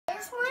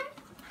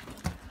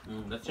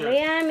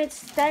Liam,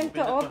 it's time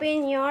to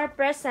open your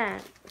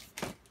present.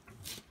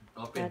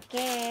 Open.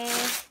 Okay.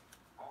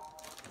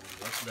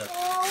 What's that?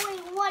 Oh, wait,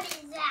 what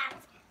is that?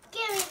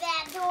 Give me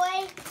that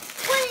toy.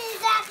 What is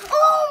that?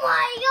 Oh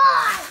my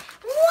god!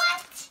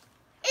 What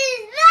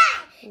is that?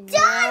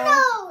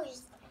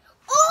 Dinos!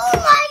 Oh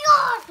my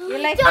god! You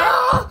like that?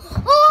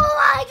 Oh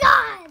my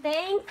god!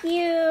 Thank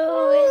you.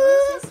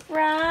 This is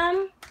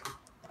from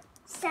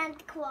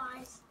Santa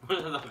Claus.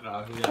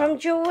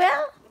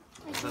 Jewel.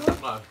 Santa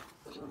Claus.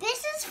 This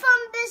is from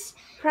this.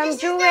 From This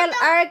is Jewel not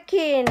the-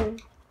 Arkin.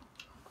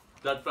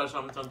 That from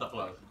Santa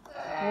Claus.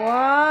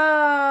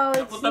 Wow,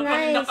 it's Put that one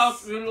in the couch.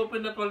 nice. We'll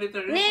open that one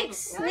later.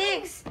 Next.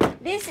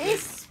 This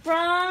is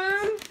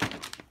from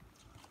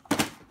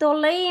to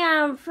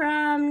Liam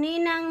from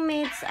Ninang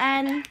Mitz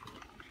and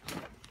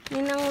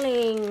Ninang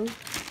Ling.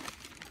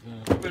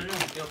 Open yun.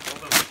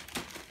 Open.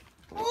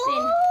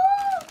 Open.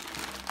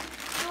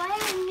 Do I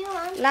have a new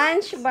one?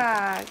 Lunch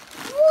bag.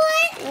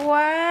 What?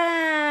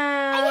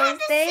 Wow. I have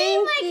the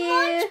same Thank like you.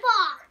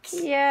 lunchbox.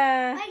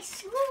 Yeah. Like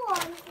school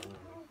one.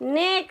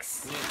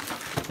 Next.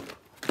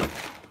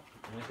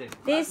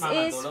 This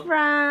is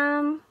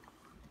from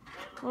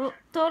to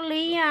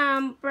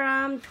Liam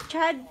from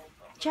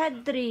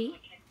Chadri.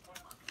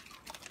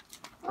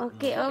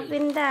 Okay,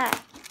 open that.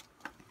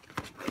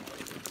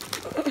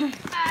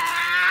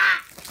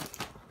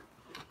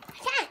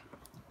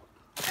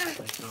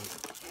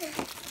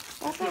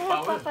 Papa,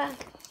 help Papa.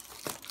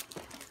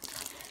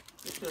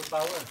 It's your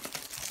power.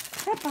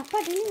 Help Papa,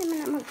 dili naman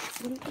na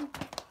mag-gunting.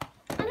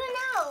 I don't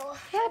know.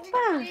 Help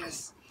pa.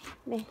 Yes.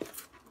 Be.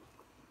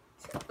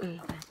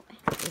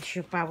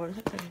 Issue power.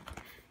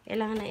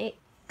 Kailangan na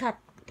i-cut.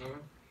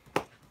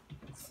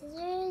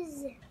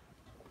 Scissors.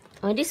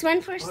 Oh, this one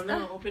first. Oh,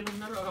 no. Open them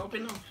now.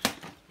 Open them.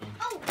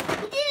 Oh,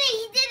 he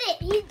did it.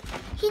 He did it.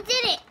 He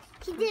did it.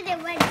 He did it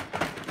right.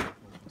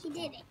 He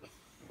did it.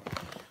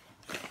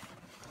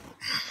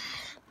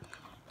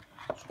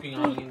 Speaking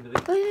of Indri.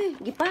 Uy,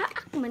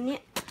 gipaak man niya.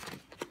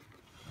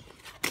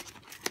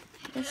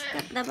 Just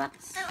cut the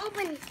box. I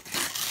open.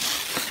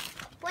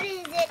 What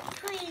is it?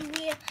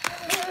 Crazy.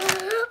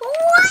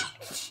 What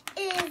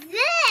is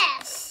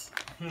this?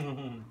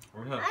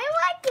 I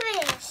like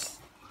this.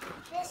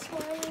 This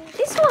one.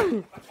 This one.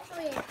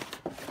 Oh, yeah.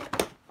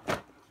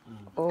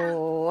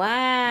 Oh,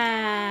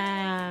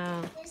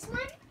 wow. This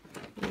one?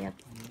 Yep.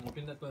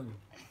 Open that one.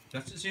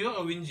 That's it,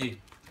 or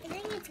Wingy? I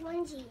think it's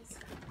onesies.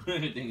 I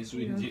think it's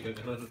Wingy.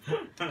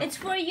 It's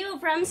for you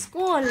from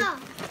school. Oh,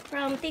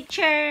 From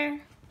teacher.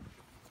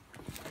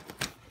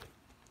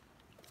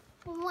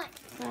 what?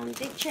 From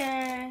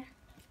teacher.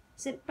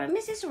 From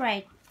Mrs.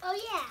 Wright. Oh,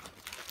 yeah.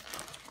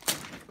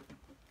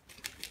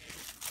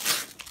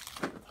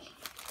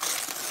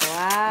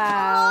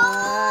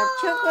 Wow.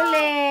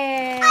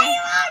 Chocolate. I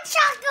want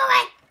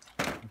chocolate.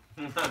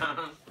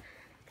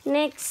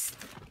 Next.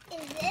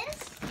 Is this?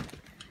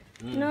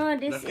 No,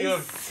 this That's is...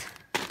 yours.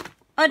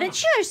 Oh,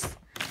 that's yours.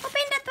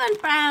 Open that one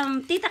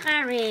from Tita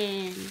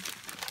Karen.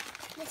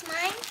 This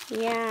mine?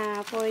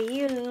 Yeah, for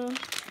you.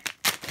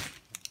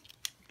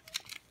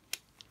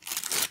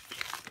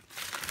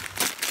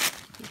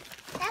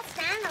 That's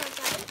Thanos,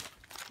 right?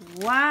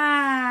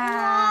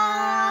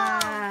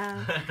 Wow.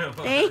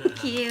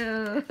 Thank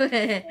you.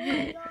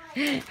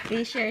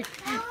 T-shirt.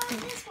 Oh,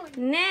 this one.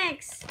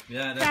 Next.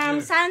 Yeah, that's From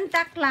yours.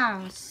 Santa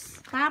Claus.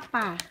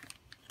 Papa.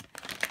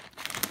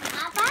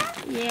 Papa?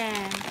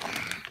 Yeah.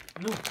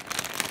 No.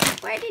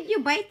 Why did you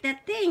bite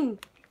that thing?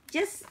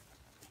 Just...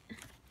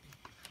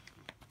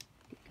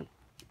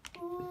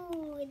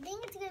 Ooh, I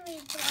think it's gonna be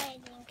a toy, I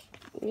think.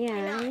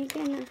 Yeah, you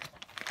can...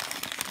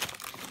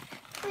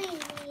 Please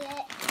eat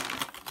it.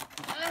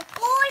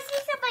 Oh, I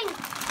see something.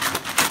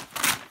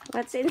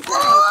 What's inside?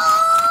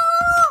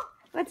 Oh!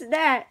 What's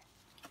that?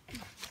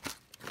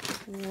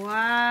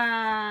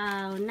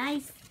 Wow.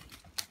 Nice.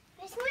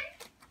 This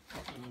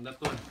one?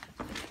 That one.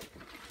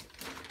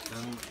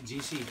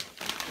 GC.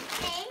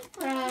 Okay.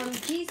 From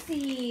GC.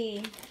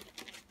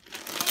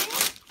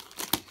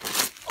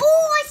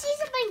 Oh, I see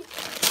something.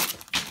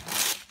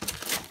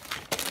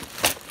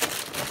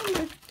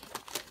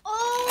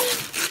 Oh,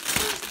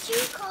 there's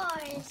two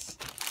cars.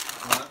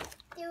 Huh?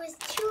 There was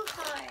two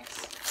cars.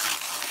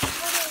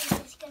 What is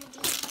this gonna be?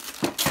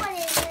 What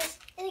is this?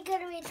 Is it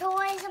gonna be a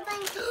toy or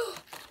something?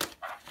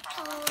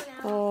 Oh no.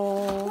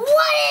 Oh.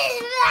 What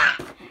is that?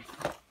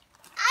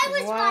 I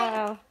was like,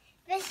 Wow.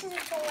 this is a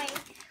toy.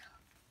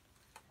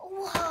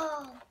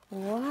 Whoa.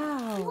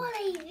 Wow. What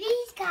are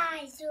these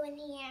guys doing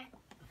here?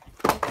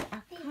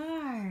 A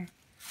car.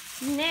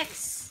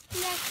 Next.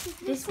 Next is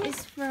This one.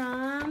 is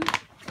from...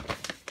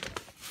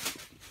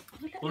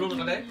 Pulong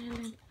na kalay?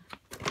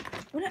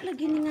 Wala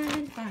lagi ni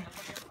ngalan pa.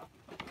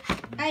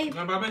 Ay.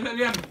 Nababay sa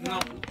Liam. No.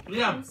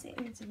 Liam.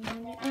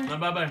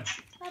 Nababay.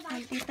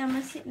 Ay, tita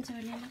masit.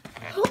 Sorry na.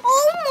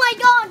 Oh my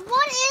god,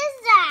 what is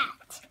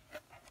that?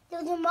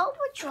 There's a Mo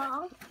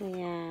Patrol.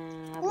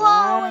 Yeah. Wow.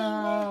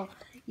 Wow.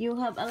 You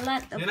have a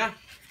lot of... Yan na.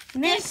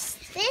 Next.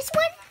 This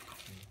one?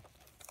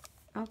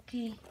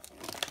 Okay.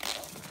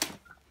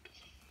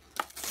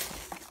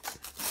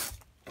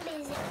 What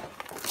is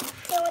it?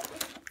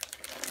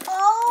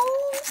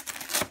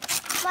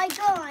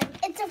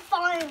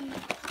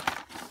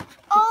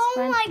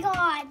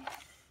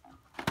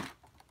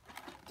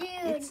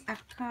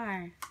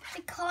 car.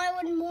 The car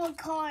with more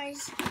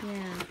cars.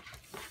 Yeah.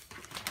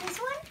 This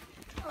one?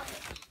 Oh,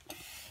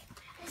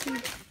 this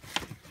one?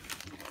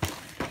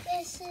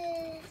 This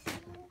is...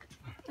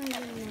 I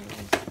don't know.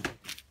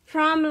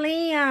 From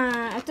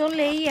Liam. To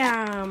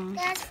Liam.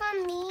 That's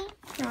from me.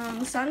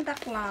 From Santa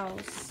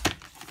Claus.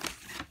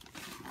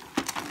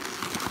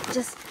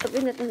 Just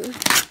open it.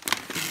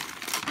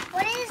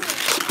 What is it?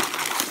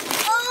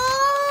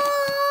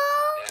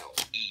 Oh!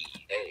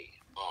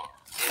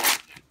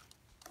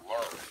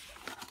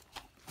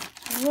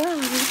 Wow,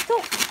 ito.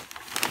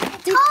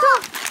 It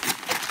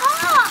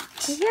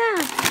talks! Yeah.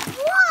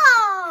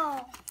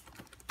 Wow!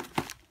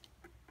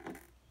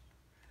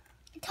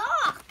 It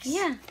talks!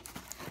 Yeah.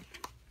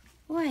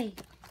 Why?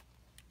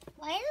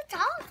 Why does it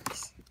talk?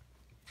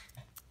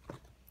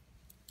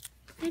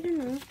 I don't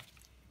know.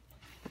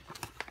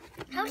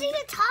 How did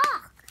it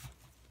talk?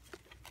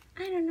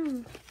 I don't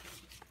know.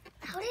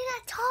 How did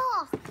it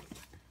talk?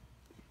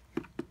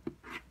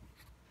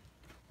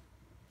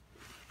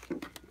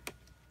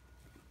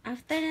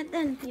 After that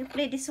then, you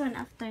play this one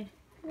after.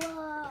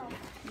 Whoa.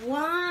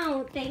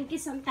 Wow, thank you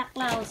Santa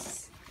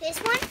Claus. This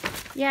one?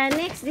 Yeah,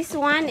 next, this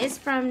one is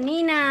from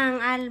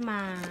Ninang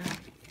Alma.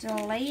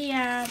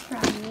 Jolea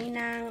from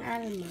Ninang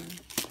Alma.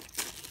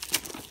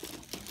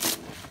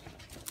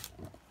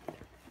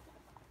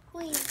 Who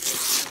is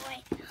this boy?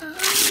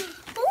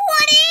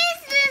 What is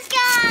this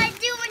guy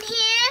doing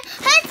here?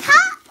 It's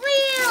Hot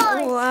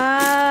Wheels!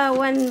 Wow,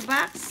 one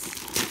box.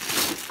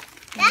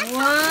 That's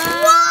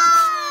Wow.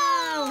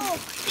 Whoa!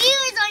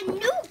 These are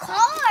new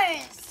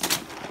cars.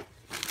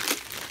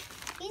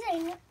 These are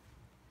new.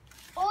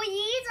 Oh,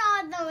 these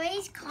are the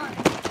race cars.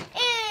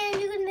 And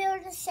you can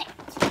build a set.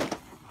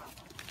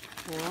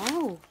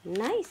 Wow,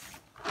 nice.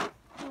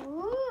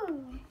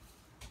 Ooh.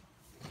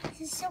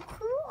 This is so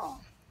cool.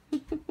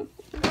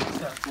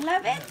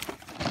 Love it.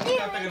 These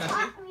are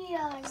Hot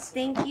Wheels.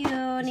 Thank you,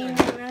 Ninang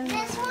Alma.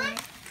 This one?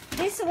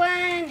 This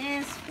one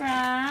is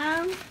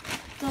from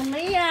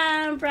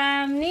Tulian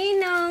from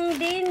Ninong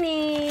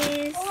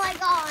Dennis. Oh my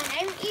god,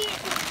 I'm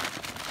eating.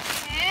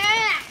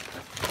 Ah.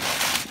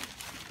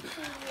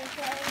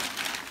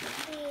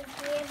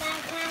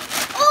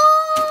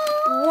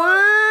 Oh!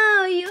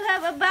 Wow, you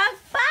have a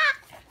backpack.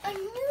 A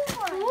new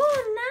one. Oh,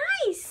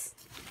 nice.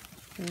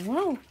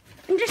 Wow.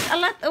 And there's a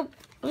lot of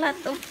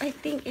I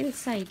think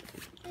inside.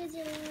 Is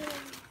it a new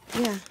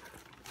one? Yeah.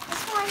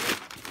 This one.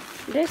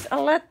 There's a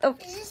lot of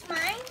Is this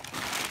mine?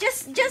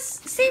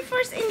 just see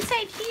first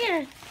inside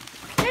here.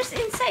 There's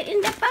inside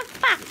in the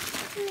backpack.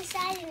 What's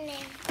inside in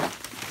there?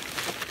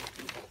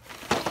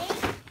 Okay.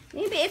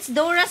 Maybe it's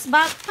Dora's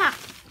backpack.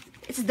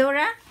 It's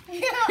Dora? Oh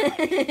my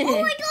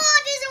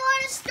god, there's a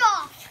lot of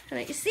stuff.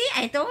 Right, see,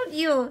 I told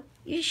you.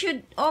 You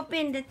should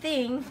open the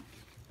thing.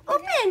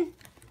 Open.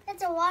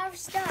 That's a lot of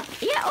stuff.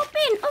 Yeah,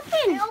 open.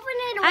 I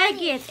opened it I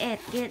already.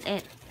 get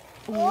it.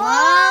 Whoa.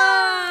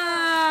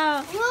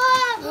 Wow.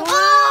 Whoa!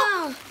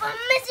 Wow. Oh,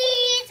 Missy!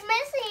 It's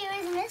Missy!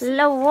 It's Missy!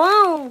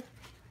 Wow.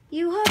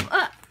 You have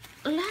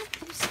a lot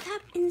of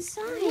stuff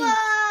inside.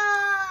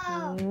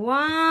 Whoa!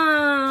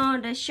 Wow.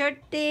 The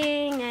shirt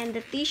thing and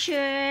the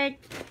t-shirt.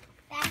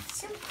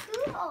 That's so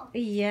cool. How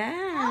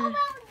Yeah.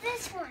 about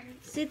this one?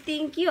 So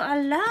thank you a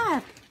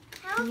lot.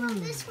 How about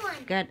this one?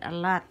 Got a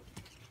lot.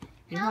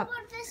 You How have-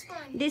 about this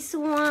one? This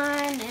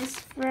one is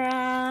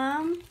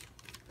from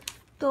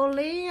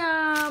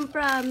Tuliam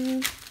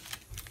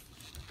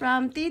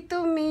from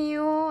Tito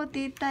Mio,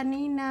 Tita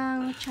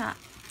Ninang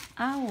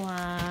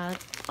Awat.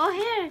 Oh,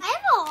 here. I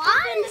have a lot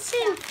Open of the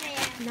thing. stuff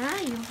there. Now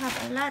you have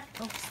a lot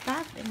of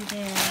stuff in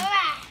there.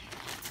 Ah.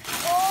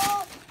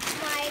 Oh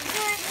my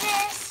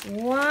goodness!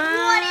 Wow.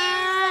 What is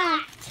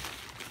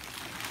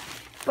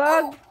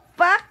that?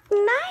 Backpack,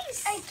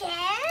 nice.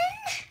 Again?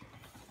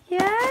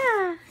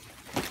 Yeah,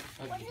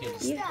 What is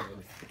this stuff?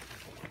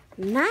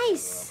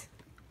 nice.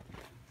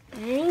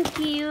 Thank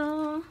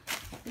you.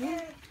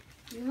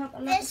 You have a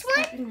lot This of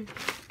stuff in it.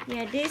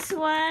 Yeah, this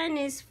one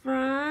is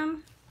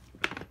from.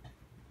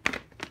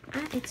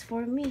 It's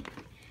for me.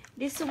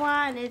 This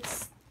one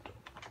it's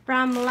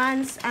from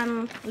Lance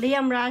and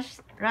Liam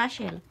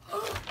Rachel.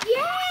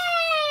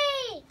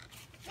 Yay!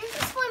 This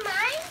is for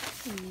mine?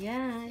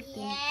 Yeah, I think.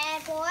 Yeah,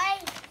 boy.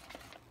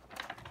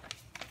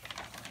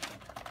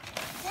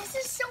 This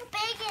is so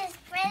big as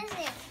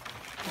present.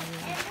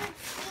 Ever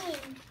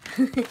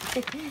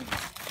seen.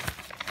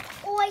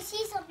 Oh, I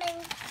see something.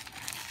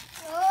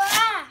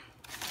 Ah!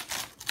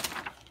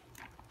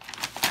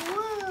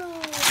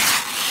 Ooh.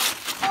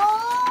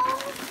 Oh!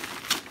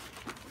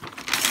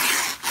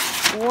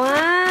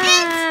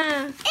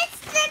 Wow. It's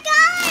the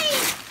guy!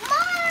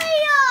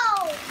 Mario!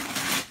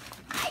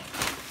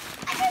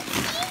 I've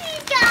seen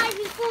these guys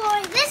before.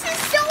 This is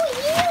so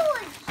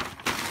huge!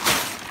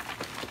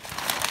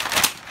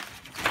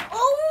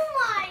 Oh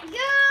my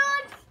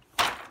god!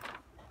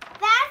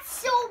 That's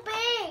so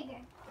big!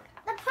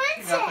 The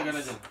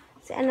princess!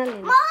 Si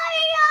Annalyn.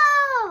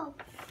 Mario!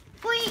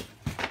 Wait,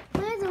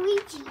 where's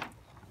Luigi?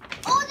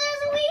 Oh,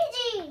 there's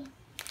Luigi!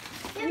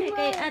 Ano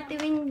kay Ate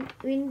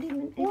Windy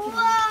man.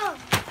 Whoa!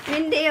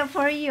 Windy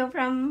for you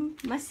from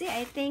Masi,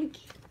 I think.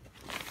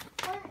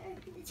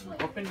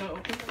 Open the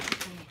open.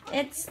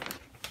 It's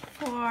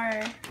from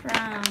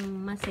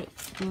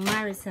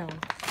Marisol.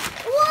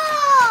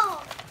 Whoa!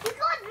 We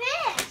got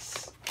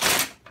this.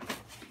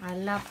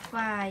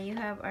 Alapa, you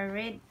have a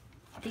red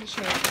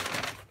t-shirt.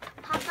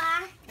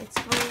 Papa. It's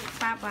for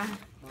Papa.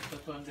 What's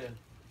that one then?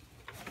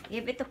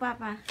 Give it to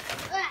Papa.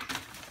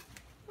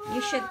 Whoa.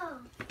 You should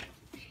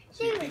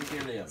Say thank you,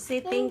 Liam. say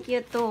thank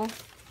you to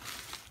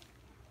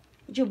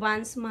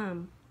Juban's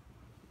mom.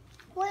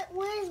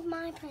 Where's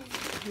my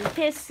present?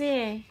 This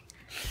here.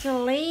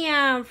 So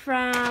Liam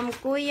from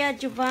Kuya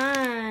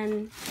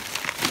Juban.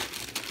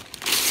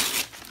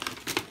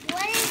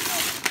 What is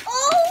it?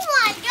 Oh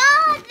my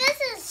god, this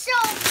is so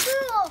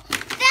cool.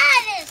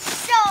 That is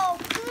so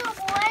cool,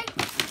 boy.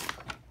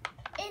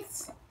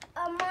 It's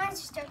a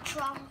monster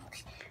truck.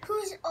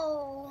 Who's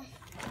old?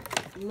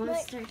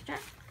 Monster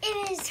truck.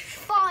 It is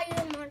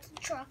fire monster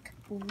truck.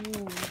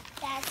 Ooh,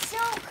 That's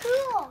so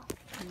cool.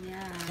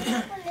 yeah.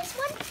 And this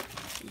one?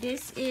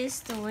 This is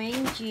the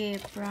Wenji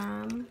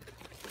from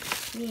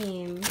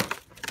him.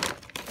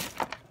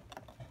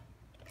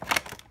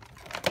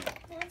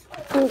 That's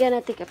what- I'm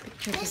gonna take a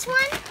picture. This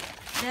one?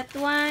 That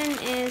one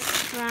is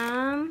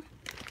from,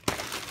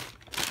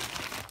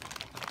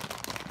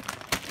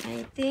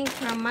 I think,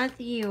 from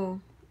Matthew.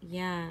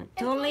 Yeah,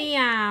 to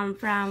Liam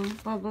from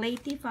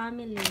Poblete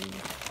family.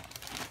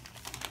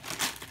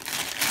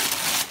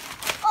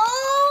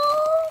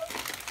 Oh!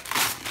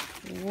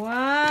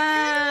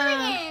 Wow!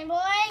 Again,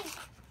 boy.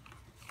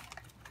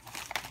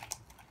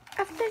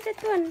 After that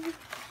one.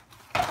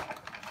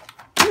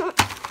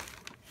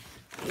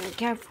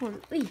 Careful.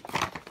 Uy.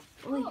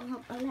 Uy, you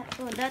have a lot.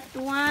 Oh, that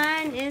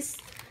one is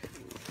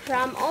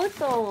from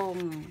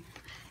Autumn.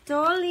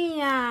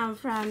 Tolia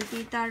from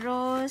Tita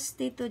Rose,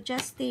 Tito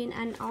Justin,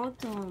 and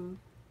Autumn.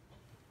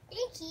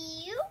 Thank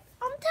you.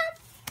 On top.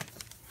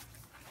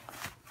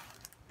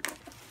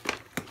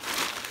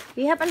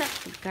 We have a lot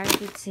of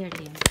garbage here,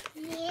 Liam.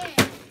 Yeah.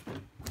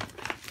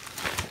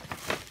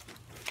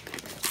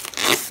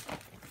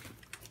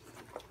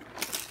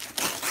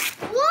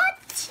 What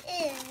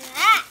is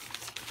that?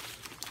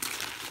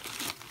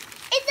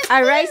 It's a A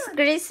food. Rice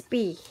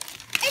Krispie.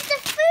 It's a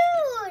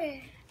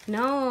food.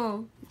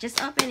 No,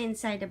 just open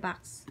inside the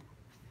box.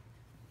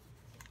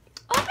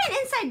 Open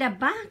inside the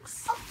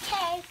box.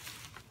 Okay.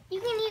 You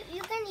can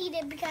eat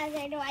it because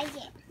I like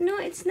it. No,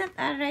 it's not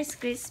a Rice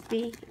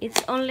Krispie.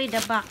 It's only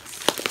the box.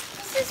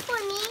 This is for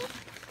me.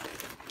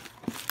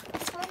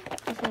 This one.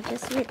 Okay,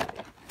 just wait.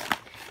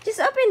 Just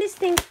open this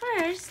thing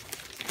first.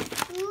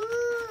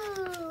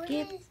 Ooh.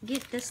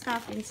 Get the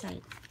stuff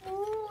inside.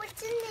 Ooh,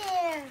 what's in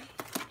there?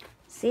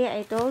 See,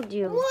 I told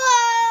you.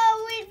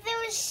 Whoa, wait, there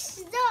was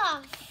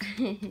stuff.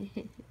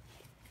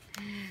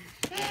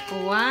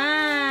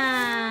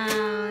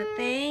 Wow,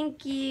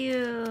 thank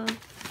you.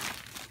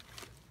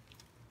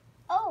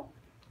 Oh.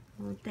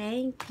 Oh,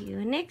 thank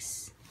you.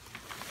 Next.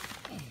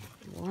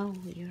 Wow,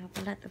 you have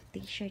a lot of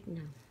t-shirt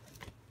now.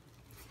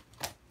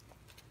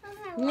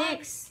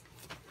 Next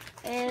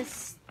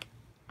is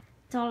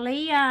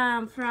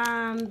Tolia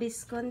from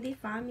Visconti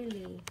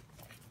family.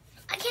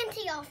 I can't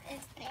take off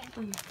this thing.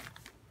 Mm.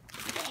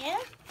 There.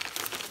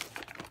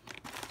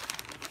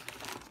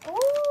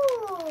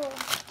 Ooh.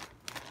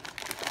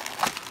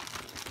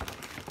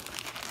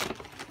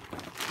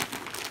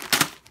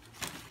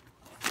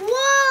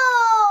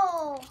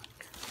 Whoa!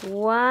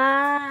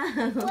 Wow.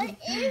 What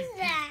is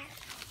that?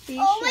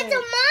 T-shirt. Oh, it's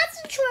a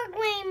monster truck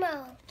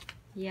rainbow.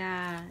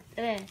 Yeah.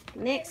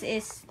 Next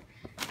is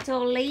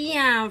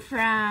Tolia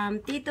from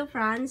Tito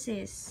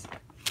Francis.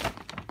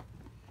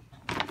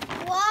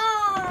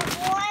 Wow,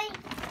 boy.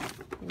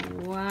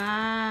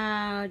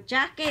 Wow.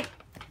 Jacket.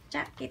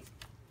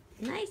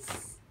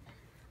 Nice.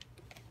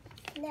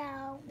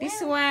 No.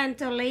 This one,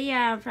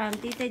 Tolia from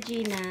Tita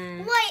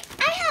Gina. Wait,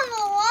 I have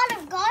a lot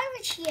of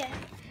garbage here.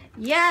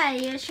 Yeah,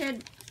 you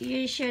should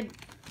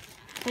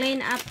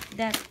clean up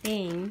that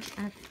thing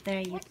after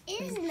you What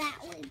is clean. that?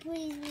 Wait,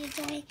 please be a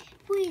toy.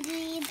 Please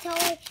be a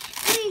toy.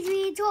 Please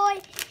be a toy.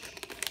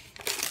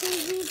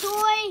 Please be a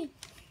toy.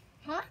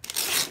 Huh?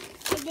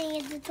 I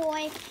think it's a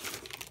toy.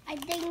 I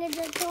think it's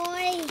a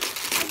toy.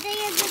 I think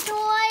it's a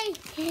toy.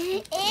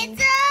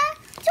 It's a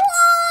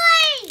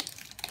toy!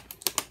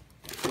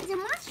 It's a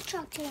monster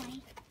truck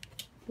toy.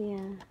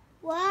 Yeah.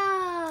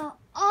 Wow.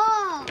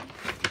 Oh.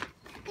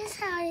 This is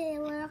how it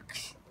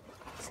works.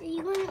 So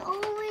you're going to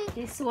always...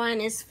 This one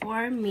is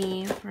for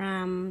me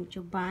from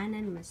Juban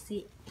and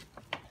Masi.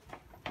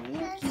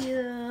 Thank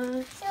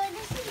you. So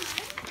this is...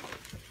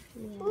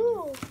 Yeah.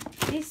 Ooh.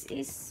 This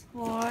is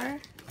for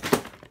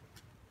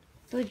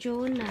to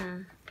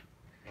Jonah.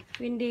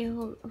 When they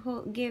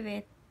give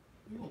it.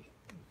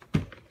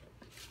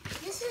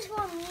 This is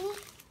for me.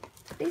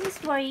 This is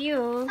for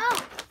you Oh.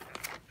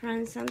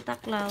 from Santa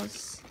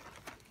Claus.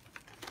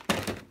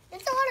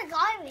 That's a lot of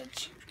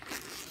garbage.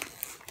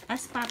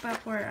 Ask Papa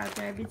for a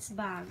garbage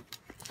bag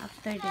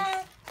after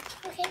this.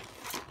 Okay.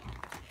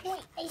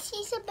 Wait, I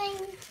see something.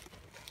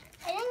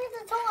 I think it's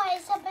a toy.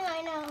 Something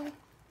I know.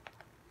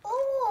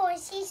 Oh, I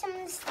see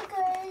some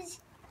stickers.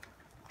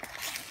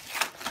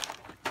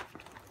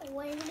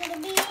 what is it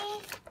gonna be?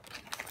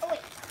 Oh wait.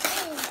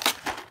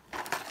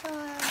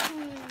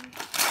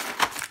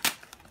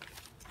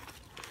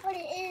 What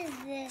is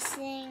this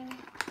thing?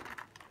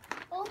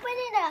 Open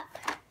it up.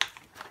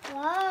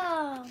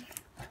 Wow.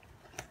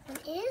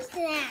 What is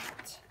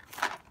that?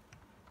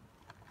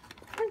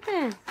 What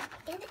the?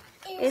 It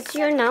is It's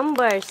your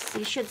numbers.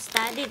 You should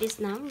study these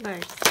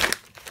numbers.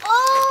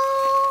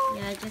 Oh!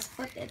 Yeah, just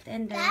put it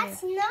in there.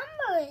 That's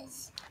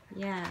numbers.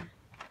 Yeah.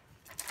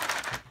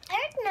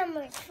 Earth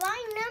numbers.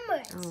 Flying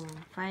numbers. Oh,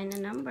 find the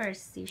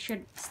numbers. You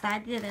should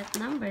study that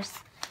numbers.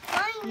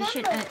 Flying You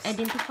should numbers.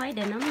 identify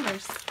the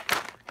numbers.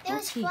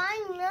 There's Okay.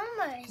 flying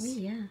numbers. Oh,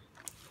 yeah.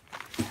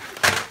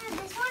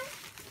 This one?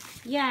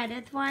 Yeah,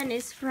 that one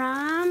is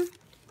from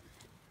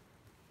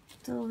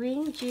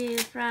Towingji,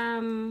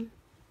 from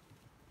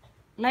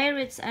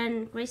Lyritz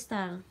and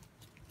Crystal.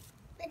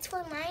 That's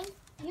for mine.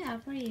 Yeah,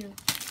 for you.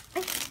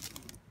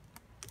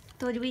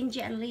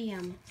 Towingji and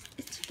Liam.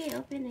 It's okay,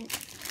 open it.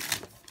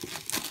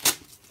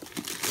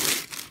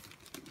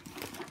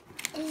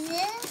 Is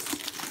this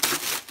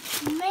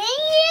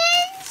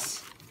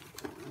minions?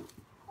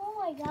 Oh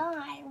my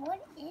god,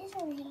 what is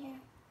in here?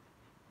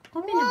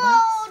 Open the Whoa,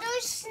 box.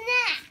 there's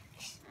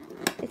snacks.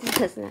 It's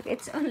a snack.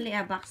 It's only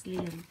a box,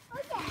 Liam.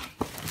 What's that?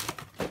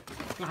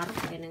 Klaro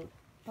ka ng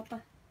papa.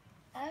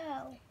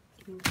 Oh.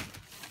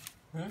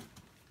 Huh?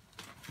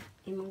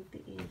 Imong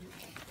tiin.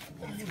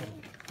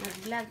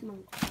 Nag-vlog mo.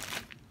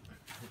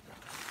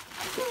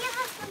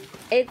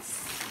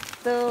 It's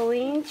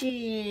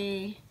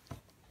Towingji.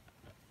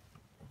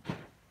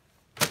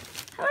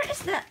 Where is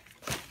that?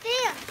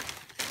 There.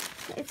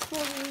 It's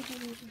for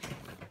Wingy.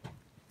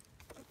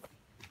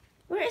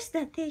 Where is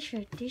that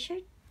t-shirt?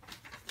 T-shirt?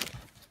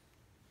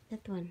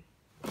 That one.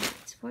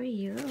 It's for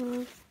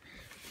you.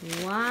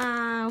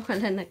 Wow!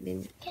 Wala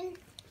din. Can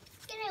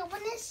I open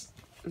this?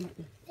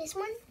 Mm-mm. This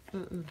one?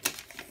 Mm-mm.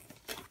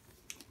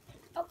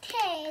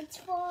 Okay, it's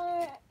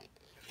for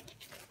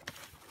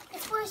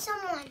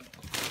someone.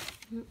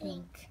 I Mm-mm.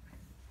 think.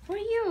 For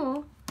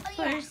you. Oh,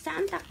 For yeah.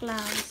 Santa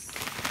Claus.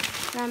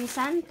 From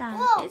Santa.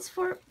 Whoa. It's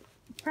from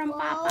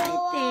Papa, I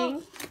Whoa.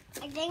 think.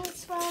 I think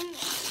it's from.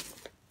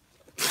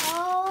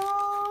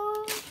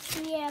 Oh,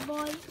 yeah,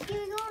 boy. Here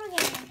we go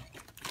again.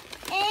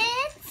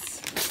 It's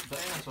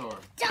Dinosaur.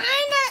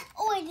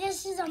 Oh wait,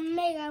 this is a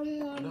mega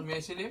Ano, one.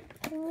 may silip?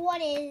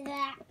 What is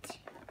that?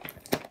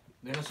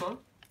 Dinosaur?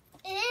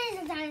 It is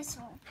a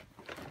dinosaur.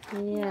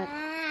 Yeah.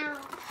 Wow.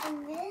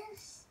 And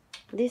this?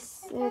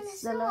 This A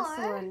is the last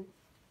dinosaur. one.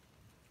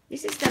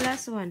 This is the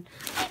last one.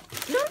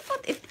 Don't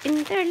put it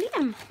in there,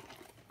 Liam.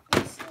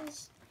 This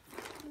is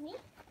me.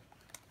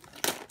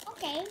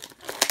 Okay.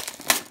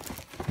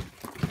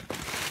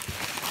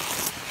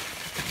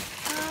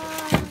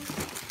 Oh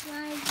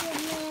my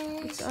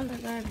goodness. It's all the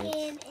garbage.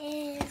 It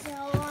is a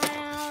lot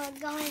of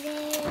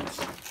garbage.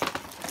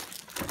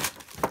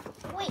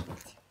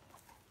 Wait.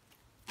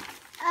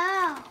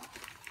 Oh.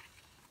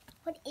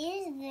 What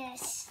is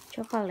this?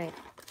 Chocolate.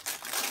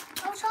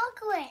 Oh,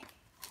 chocolate.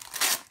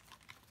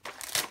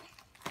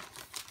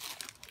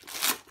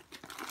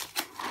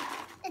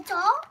 It's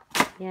all?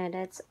 Yeah,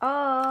 that's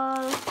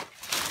all.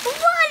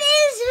 What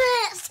is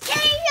this?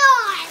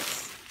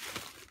 Chaos!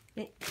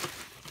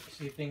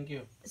 Say thank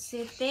you.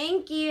 Say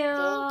thank you.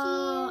 Thank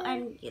you.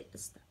 And get the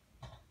stuff.